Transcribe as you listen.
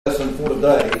Lesson for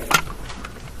today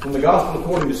from the Gospel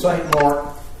according to St.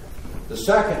 Mark, the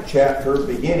 2nd chapter,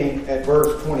 beginning at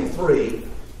verse 23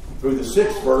 through the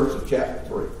 6th verse of chapter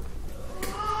 3.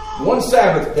 One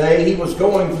Sabbath day he was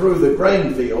going through the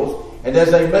grain fields, and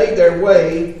as they made their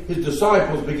way, his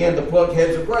disciples began to pluck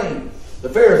heads of grain. The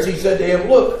Pharisees said to him,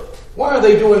 "Look, why are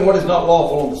they doing what is not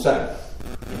lawful on the Sabbath?"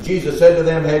 And Jesus said to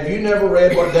them, "Have you never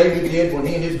read what David did when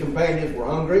he and his companions were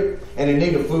hungry and in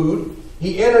need of food?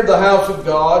 He entered the house of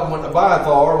God when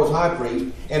Abiathar was high priest,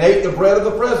 and ate the bread of the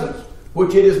presence,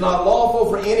 which it is not lawful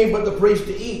for any but the priest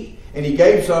to eat. And he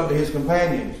gave some to his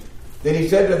companions. Then he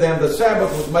said to them, the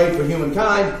Sabbath was made for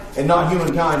humankind, and not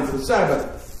humankind for the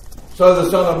Sabbath. So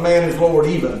the Son of Man is Lord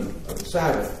even of the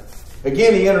Sabbath."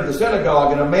 Again he entered the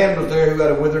synagogue, and a man was there who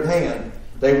had a withered hand.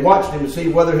 They watched him to see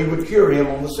whether he would cure him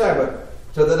on the Sabbath,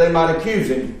 so that they might accuse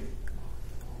him.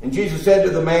 And Jesus said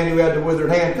to the man who had the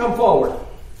withered hand, "Come forward."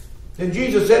 Then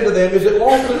Jesus said to them, "Is it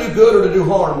lawful to do good or to do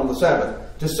harm on the Sabbath,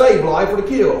 to save life or to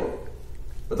kill?"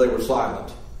 But they were silent.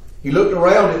 He looked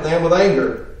around at them with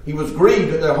anger. He was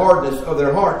grieved at the hardness of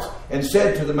their hearts, and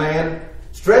said to the man,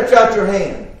 "Stretch out your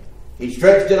hand." He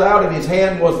stretched it out, and his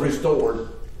hand was restored.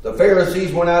 The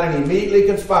Pharisees went out and immediately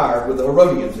conspired with the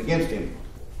Herodians against him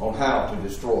on how to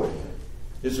destroy him.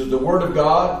 This is the word of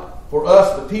God for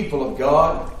us, the people of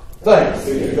God. Thanks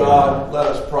be to God. Let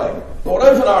us pray. Lord,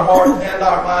 open our hearts and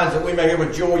our minds that we may hear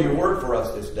with joy your word for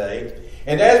us this day.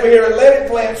 And as we hear it, let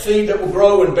it plant seed that will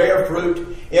grow and bear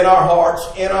fruit in our hearts,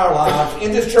 in our lives,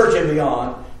 in this church and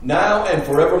beyond, now and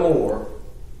forevermore.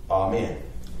 Amen.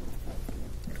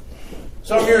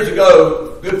 Some years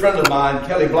ago, a good friend of mine,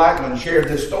 Kelly Blackman, shared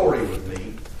this story with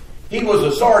me. He was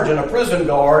a sergeant, a prison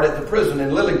guard at the prison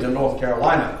in Lillington, North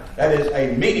Carolina. That is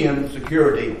a medium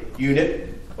security unit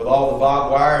with all the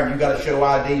barbed wire, and you got to show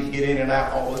IDs, get in and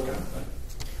out, all this kind of thing.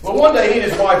 Well, one day he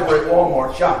and his wife were at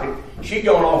Walmart shopping. She'd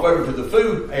gone off over to the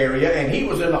food area, and he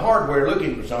was in the hardware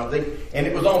looking for something, and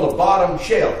it was on the bottom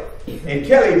shelf. And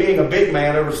Kelly, being a big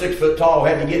man, over 6 foot tall,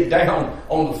 had to get down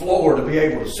on the floor to be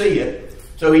able to see it.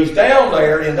 So he's down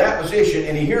there in that position,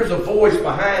 and he hears a voice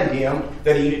behind him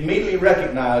that he immediately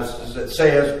recognizes that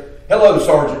says, "Hello,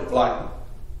 Sergeant Blackman."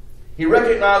 He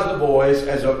recognized the voice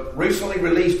as a recently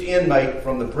released inmate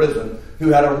from the prison who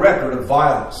had a record of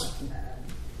violence.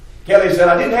 Kelly said,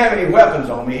 "I didn't have any weapons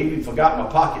on me, even forgot my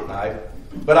pocket knife,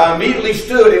 but I immediately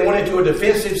stood and went into a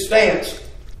defensive stance,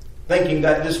 thinking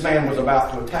that this man was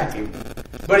about to attack him.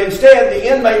 But instead,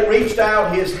 the inmate reached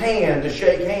out his hand to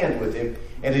shake hands with him,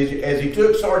 and as he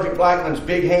took Sergeant Blackman's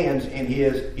big hands in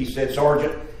his, he said,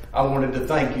 'Sergeant, I wanted to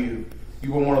thank you.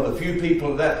 You were one of the few people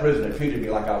in that prison that treated me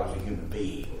like I was a human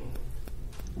being,'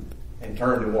 and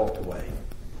turned and walked away."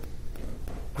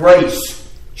 Grace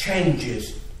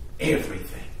changes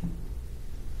everything.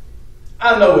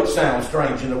 I know it sounds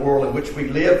strange in the world in which we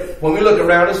live when we look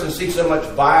around us and see so much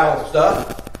vile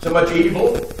stuff, so much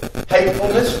evil,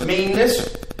 hatefulness, meanness,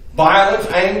 violence,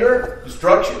 anger,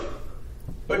 destruction.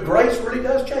 But grace really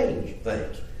does change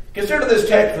things. Consider this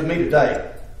text with me today.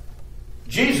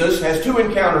 Jesus has two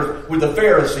encounters with the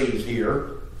Pharisees here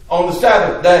on the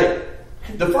Sabbath day.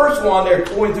 The first one, they're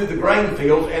going through the grain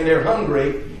fields and they're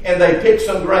hungry and they pick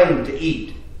some grain to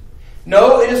eat.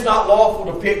 No, it is not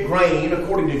lawful to pick grain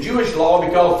according to Jewish law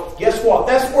because guess what?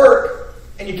 That's work,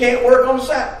 and you can't work on the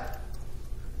Sabbath.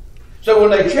 So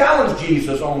when they challenged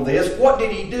Jesus on this, what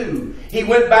did he do? He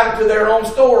went back to their own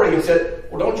story and said,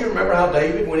 "Well, don't you remember how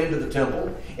David went into the temple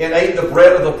and ate the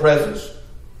bread of the presence?"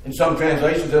 In some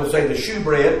translations, they'll say the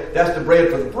shewbread. That's the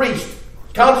bread for the priest.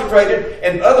 Consecrated,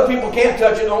 and other people can't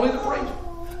touch it, only the priest.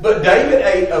 But David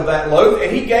ate of that loaf,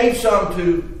 and he gave some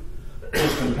to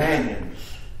his companions.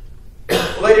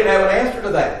 Well, they didn't have an answer to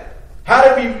that.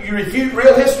 How did you refute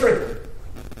real history?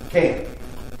 Can't.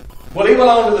 Well, he went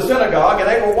on to the synagogue, and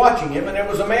they were watching him, and there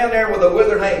was a man there with a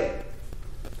withered hand.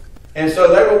 And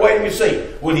so they were waiting to see,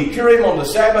 would he cure him on the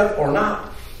Sabbath or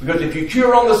not? Because if you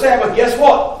cure on the Sabbath, guess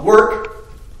what? Work.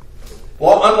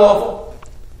 Unlawful.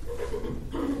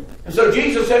 And so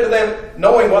Jesus said to them,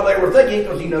 knowing what they were thinking,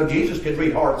 because Jesus could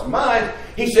read hearts and minds,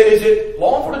 he said, "Is it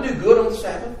lawful to do good on the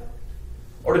Sabbath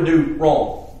or to do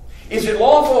wrong? Is it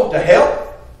lawful to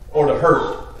help or to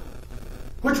hurt?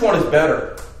 Which one is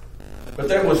better?" But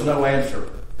there was no answer.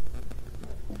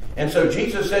 And so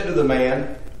Jesus said to the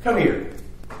man, "Come here."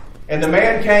 And the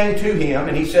man came to him,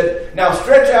 and he said, "Now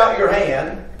stretch out your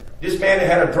hand." This man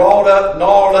had a drawn up,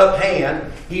 gnarled up hand.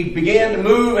 He began to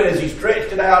move, and as he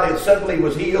stretched it out, it suddenly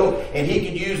was healed, and he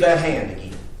could use that hand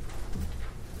again.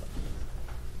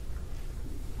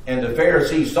 And the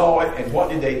Pharisees saw it, and what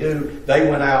did they do? They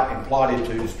went out and plotted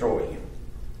to destroy him.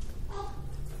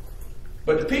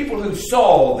 But the people who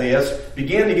saw this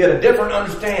began to get a different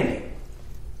understanding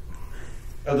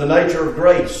of the nature of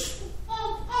grace.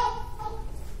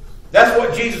 That's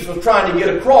what Jesus was trying to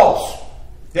get across.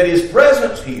 That his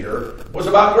presence here was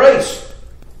about grace.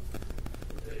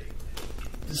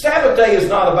 The Sabbath day is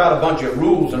not about a bunch of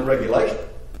rules and regulations.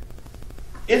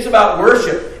 It's about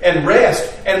worship and rest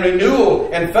and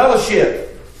renewal and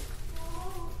fellowship.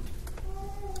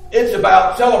 It's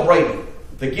about celebrating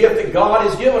the gift that God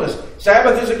has given us.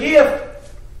 Sabbath is a gift.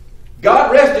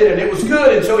 God rested and it was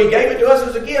good, and so he gave it to us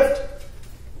as a gift.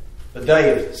 The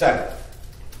day of Sabbath.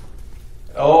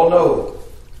 Oh no,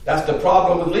 that's the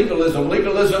problem with legalism.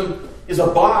 Legalism is a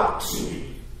box.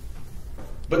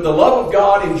 But the love of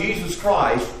God in Jesus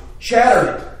Christ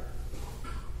shattered it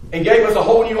and gave us a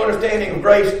whole new understanding of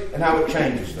grace and how it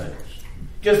changes things.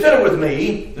 Consider with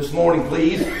me this morning,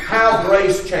 please, how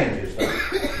grace changes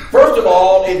things. First of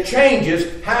all, it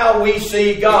changes how we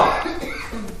see God.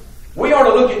 We are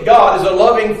to look at God as a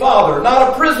loving Father,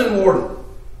 not a prison warden.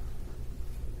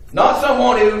 Not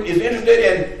someone who is interested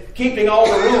in keeping all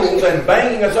the rules and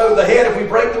banging us over the head if we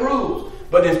break the rules.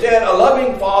 But instead, a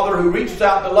loving Father who reaches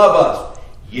out to love us.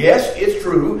 Yes, it's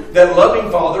true that loving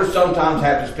fathers sometimes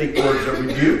have to speak words of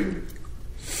rebuke.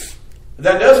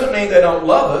 That doesn't mean they don't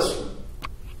love us.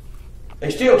 They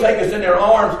still take us in their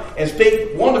arms and speak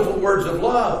wonderful words of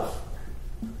love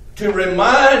to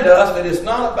remind us that it's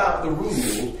not about the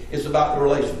rules, it's about the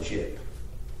relationship.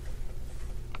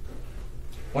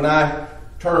 When I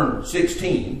turned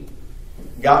 16,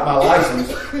 got my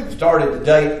license, started to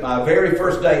date, my very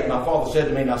first date, my father said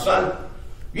to me, "Now son,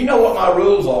 you know what my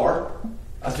rules are?"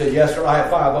 I said, "Yes, sir. I have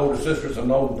 5 older sisters and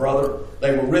an older brother.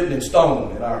 They were written in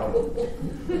stone in our home."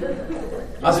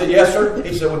 I said, "Yes, sir."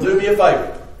 He said, "Well, do me a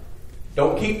favor.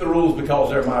 Don't keep the rules because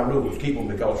they're my rules. Keep them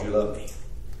because you love me."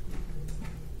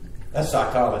 That's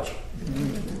psychology.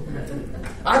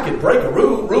 I could break a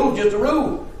rule. Rule's just a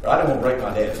rule. But I don't want to break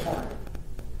my dad's heart.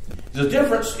 There's a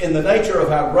difference in the nature of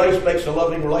how grace makes a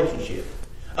loving relationship.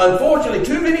 Unfortunately,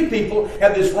 too many people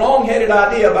have this wrong-headed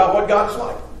idea about what God's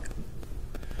like.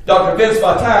 Dr. Vince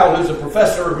Vitale, who's a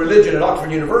professor of religion at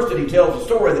Oxford University, tells a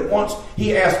story that once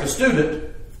he asked a student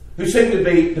who seemed to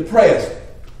be depressed.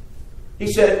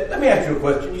 He said, "Let me ask you a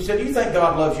question." He said, "Do you think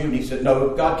God loves you?" And he said, "No,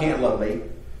 God can't love me."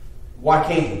 "Why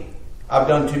can't he?" "I've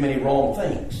done too many wrong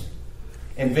things."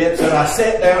 And Vince said, "I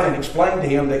sat down and explained to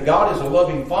him that God is a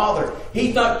loving Father.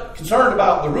 He's not concerned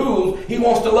about the rules. He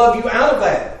wants to love you out of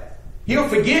that. He'll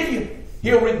forgive you.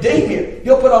 He'll redeem you.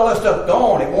 He'll put all that stuff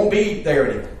gone. It won't be there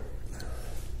anymore."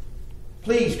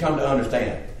 Please come to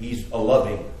understand, he's a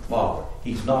loving Father.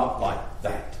 He's not like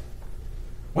that.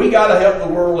 We got to help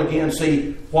the world again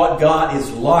see what God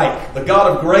is like. The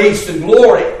God of grace and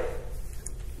glory.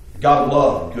 The God of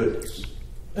love and goodness.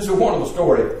 This is a wonderful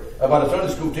story about a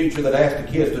Sunday school teacher that asked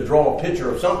the kids to draw a picture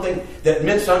of something that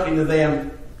meant something to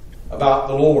them about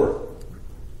the Lord.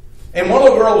 And one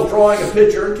little girl was drawing a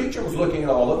picture, and the teacher was looking at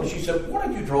all of them, and she said, "What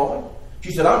are you drawing?"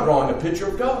 She said, "I'm drawing a picture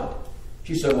of God."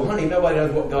 She said, "Well, honey, nobody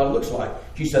knows what God looks like."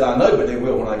 She said, "I know, but they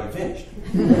will when I get finished."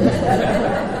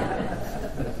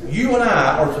 You and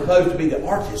I are supposed to be the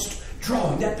artist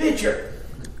drawing that picture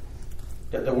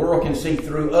that the world can see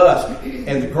through us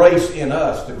and the grace in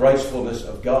us, the gracefulness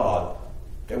of God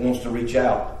that wants to reach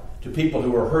out to people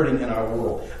who are hurting in our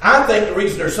world. I think the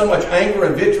reason there's so much anger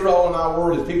and vitriol in our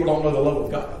world is people don't know the love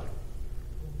of God.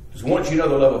 Because once you know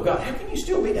the love of God, how can you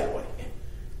still be that way?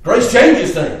 Grace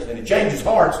changes things, and it changes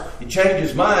hearts, it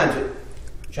changes minds,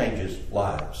 it changes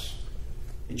lives.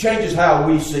 It changes how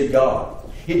we see God.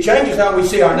 It changes how we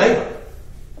see our neighbor.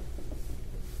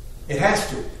 It has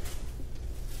to.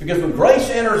 Because when grace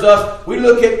enters us, we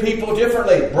look at people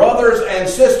differently. Brothers and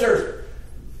sisters.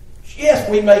 Yes,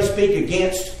 we may speak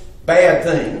against bad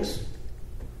things,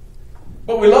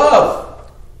 but we love.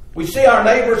 We see our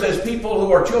neighbors as people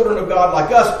who are children of God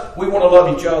like us. We want to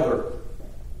love each other.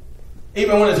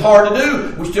 Even when it's hard to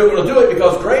do, we're still going to do it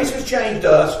because grace has changed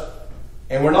us,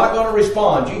 and we're not going to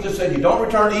respond. Jesus said, "You don't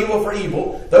return evil for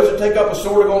evil. Those that take up a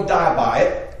sword are going to die by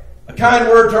it. A kind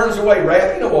word turns away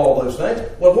wrath." You know all those things.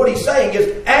 Well, what he's saying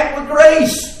is, act with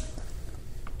grace.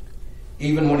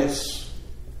 Even when it's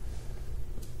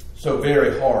so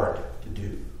very hard to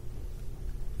do.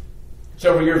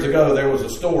 Several years ago, there was a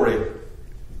story.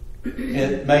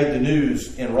 It made the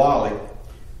news in Raleigh.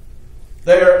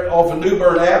 There, off of New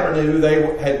Bern Avenue, they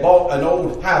had bought an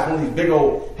old house, one of these big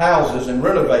old houses, and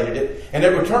renovated it. And they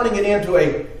were turning it into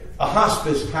a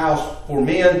hospice house for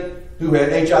men who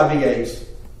had HIV/AIDS.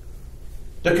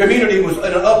 The community was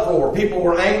in an uproar. People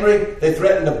were angry. They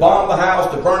threatened to bomb the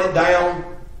house, to burn it down.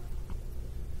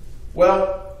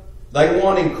 Well, They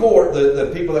won in court,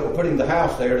 the people that were putting the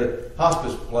house there, the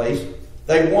hospice place,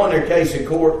 they won their case in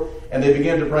court, and they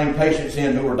began to bring patients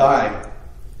in who were dying.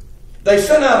 They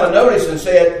sent out a notice and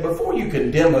said, before you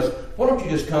condemn us, why don't you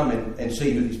just come and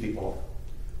see who these people are?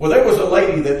 Well, there was a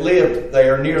lady that lived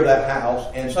there near that house,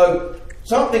 and so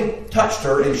something touched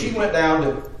her, and she went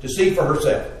down to see for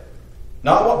herself.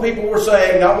 Not what people were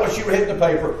saying, not what she read in the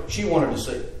paper. She wanted to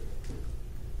see.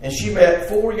 And she met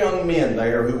 4 young men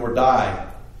there who were dying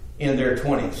in their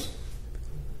 20s.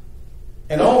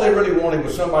 And all they really wanted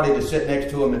was somebody to sit next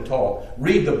to them and talk,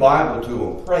 read the Bible to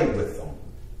them, pray with them,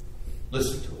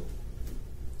 listen to them.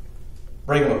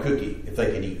 Bring them a cookie if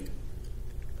they could eat.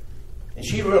 And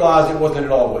she realized it wasn't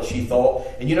at all what she thought.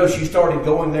 And she started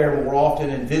going there more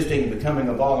often and visiting, becoming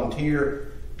a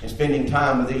volunteer and spending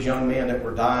time with these young men that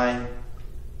were dying.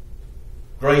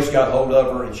 Grace got hold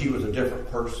of her and she was a different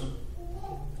person.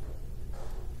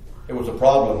 There was a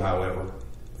problem, however.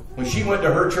 When she went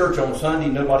to her church on Sunday,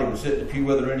 nobody would sit in the pew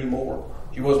with her anymore.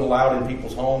 She wasn't allowed in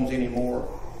people's homes anymore.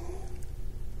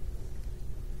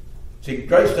 See,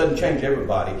 grace doesn't change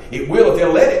everybody. It will if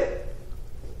they'll let it.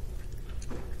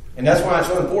 And that's why it's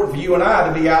so important for you and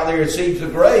I to be out there as seeds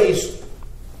of grace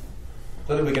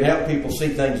so that we can help people see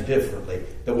things differently,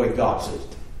 the way God sees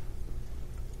them.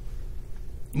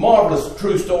 Marvelous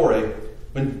true story.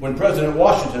 When President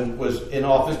Washington was in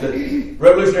office, the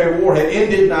Revolutionary War had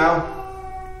ended now,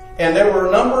 and there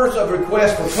were numbers of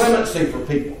requests for clemency for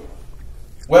people.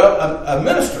 Well, a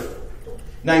minister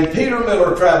named Peter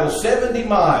Miller traveled 70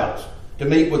 miles to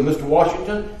meet with Mr.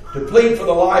 Washington to plead for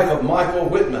the life of Michael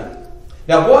Whitman.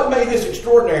 Now, what made this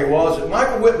extraordinary was that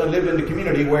Michael Whitman lived in the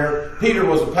community where Peter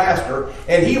was a pastor,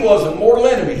 and he was a mortal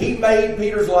enemy. He made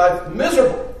Peter's life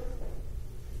miserable.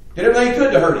 Did everything he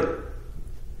could to hurt him.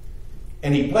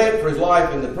 And he pled for his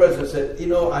life, and the president said,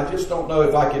 I just don't know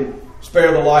if I can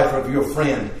spare the life of your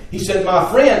friend. He said,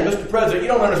 my friend, Mr. President, you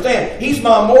don't understand. He's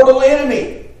my mortal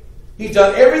enemy. He's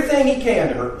done everything he can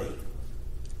to hurt me.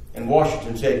 And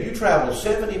Washington said, you travel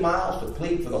 70 miles to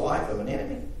plead for the life of an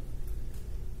enemy?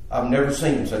 I've never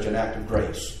seen such an act of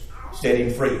grace. Set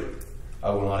him free.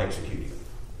 I will not execute him.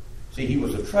 See, he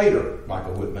was a traitor,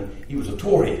 Michael Whitman. He was a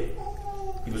Tory.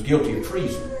 He was guilty of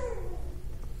treason.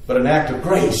 But an act of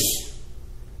grace.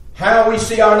 How we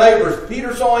see our neighbors.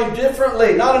 Peter saw him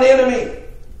differently. Not an enemy,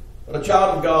 but a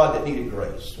child of God that needed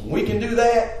grace. When we can do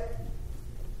that,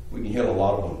 we can heal a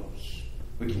lot of wounds.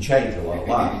 We can change a lot of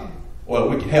lives. Well,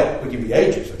 we can help. We can be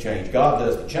agents of change. God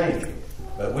does the changing,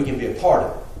 but we can be a part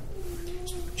of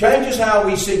it. Changes how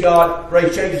we see God.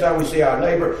 Grace changes how we see our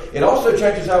neighbor. It also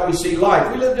changes how we see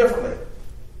life. We live differently.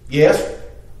 Yes,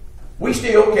 we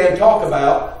still can talk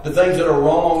about the things that are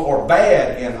wrong or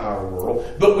bad in our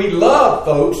world, but we love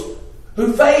folks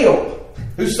who fail,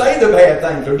 who say the bad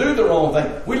things or do the wrong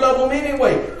thing. We love them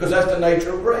anyway because that's the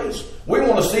nature of grace. We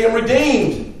want to see them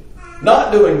redeemed,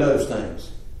 not doing those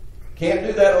things. Can't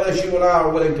do that unless you and I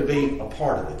are willing to be a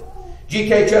part of it.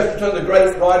 G.K. Chesterton, the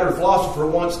great writer and philosopher,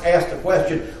 once asked the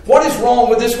question, what is wrong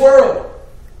with this world?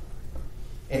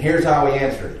 And here's how he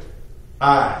answered it.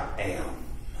 I am.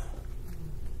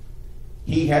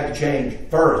 He had to change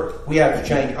first. We have to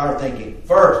change our thinking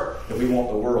first if we want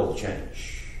the world to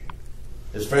change.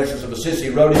 As Francis of Assisi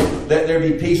wrote it, let there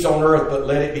be peace on earth, but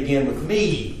let it begin with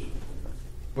me.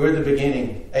 We're the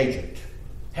beginning agent. It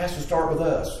has to start with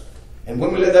us. And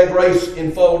when we let that grace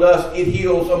enfold us, it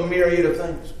heals a myriad of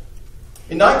things.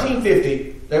 In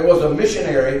 1950, there was a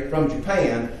missionary from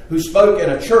Japan who spoke in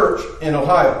a church in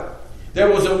Ohio.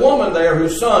 There was a woman there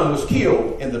whose son was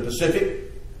killed in the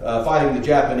Pacific, fighting the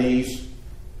Japanese.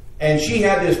 And she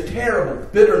had this terrible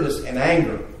bitterness and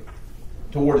anger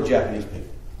toward the Japanese people.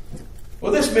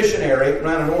 Well, this missionary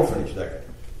ran an orphanage there.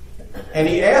 And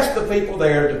he asked the people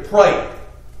there to pray.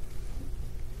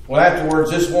 Well,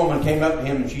 afterwards, this woman came up to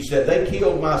him and she said, they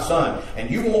killed my son, and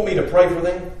you want me to pray for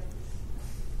them?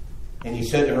 And he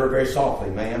said to her very softly,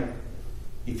 ma'am,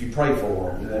 if you pray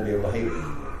for them, you won't be able to hate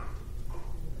them.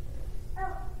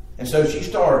 And so she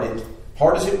started,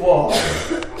 hard as it was,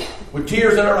 with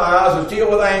tears in her eyes and still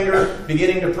with anger,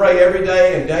 beginning to pray every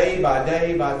day, and day by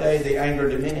day by day, the anger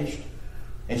diminished.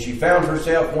 And she found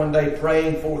herself one day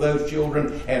praying for those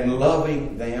children and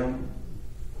loving them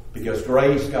because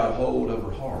grace got hold of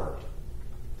her heart.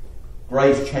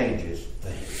 Grace changes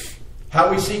things.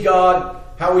 How we see God,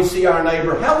 how we see our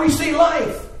neighbor, how we see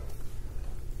life.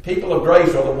 People of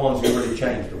grace are the ones who really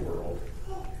change the world.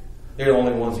 They're the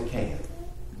only ones that can.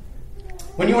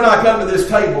 When you and I come to this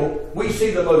table, we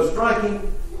see the most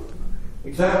striking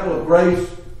example of grace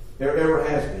there ever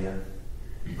has been.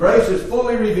 Grace is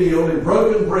fully revealed in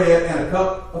broken bread and a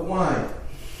cup of wine.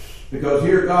 Because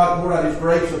here God poured out His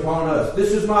grace upon us.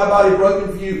 This is my body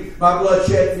broken for you, my blood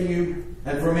shed for you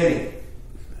and for many.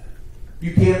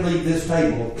 You can't leave this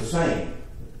table the same.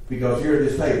 Because here at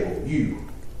this table, you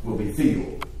will be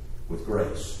filled with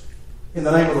grace. In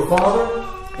the name of the Father,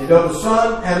 and of the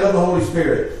Son, and of the Holy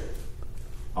Spirit.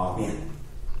 Amen.